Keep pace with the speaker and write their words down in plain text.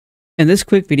In this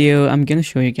quick video, I'm going to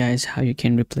show you guys how you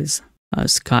can replace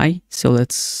sky. So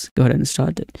let's go ahead and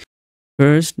start it.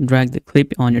 First, drag the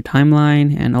clip on your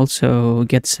timeline and also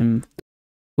get some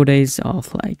footage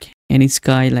of like any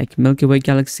sky like Milky Way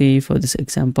galaxy. For this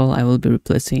example, I will be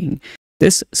replacing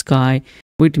this sky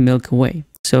with Milky Way.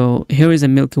 So here is a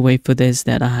Milky Way footage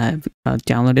that I have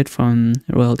downloaded from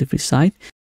a royalty free site.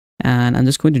 And I'm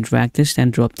just going to drag this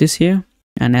and drop this here.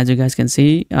 And as you guys can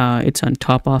see, it's on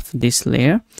top of this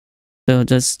layer. So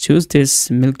just choose this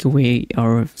Milky Way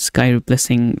or sky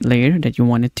replacing layer that you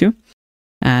wanted to.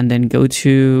 And then go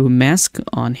to mask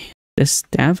on this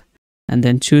tab. And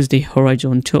then choose the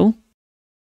horizon tool.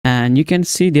 And you can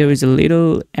see there is a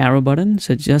little arrow button.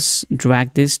 So just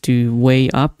drag this to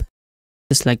way up.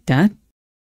 Just like that.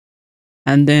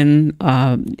 And then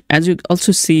as you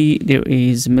also see, there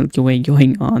is Milky Way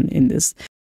going on in this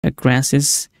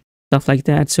grasses, stuff like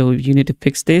that. So you need to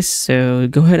fix this. So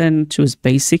go ahead and choose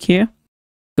basic here.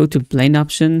 Go to blend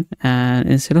option, and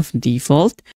instead of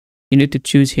default, you need to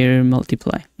choose here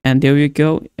multiply. And there you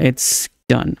go, it's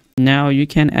done. Now you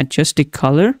can adjust the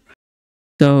color.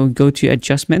 So go to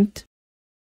adjustment,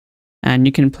 and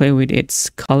you can play with its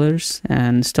colors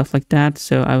and stuff like that.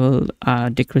 So I will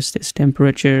decrease this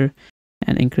temperature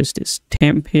and increase this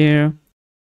temp here,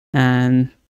 and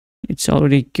it's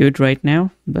already good right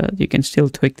now, but you can still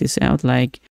tweak this out,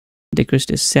 like decrease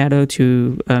this shadow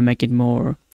to make it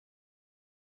more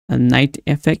a night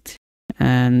effect,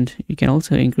 and you can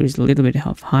also increase a little bit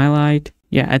of highlight.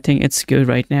 Yeah, I think it's good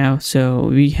right now. So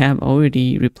we have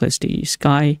already replaced the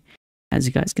sky, as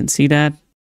you guys can see that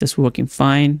it's working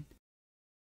fine.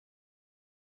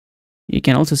 You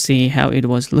can also see how it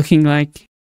was looking like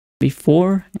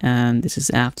before, and this is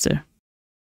after,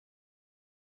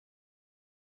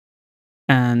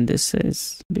 and this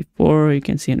is before. You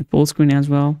can see in full screen as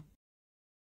well.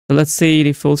 So let's see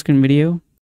the full screen video,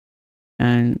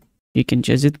 and you can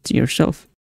judge it yourself.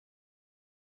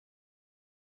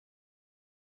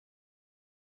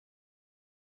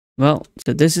 Well,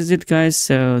 so this is it, guys.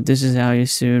 So this is how you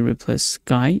should replace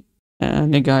sky.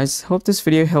 And hey guys, hope this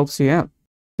video helps you out.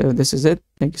 So this is it.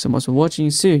 Thank you so much for watching.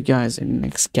 See you guys in the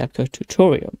next Capcut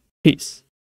tutorial. Peace.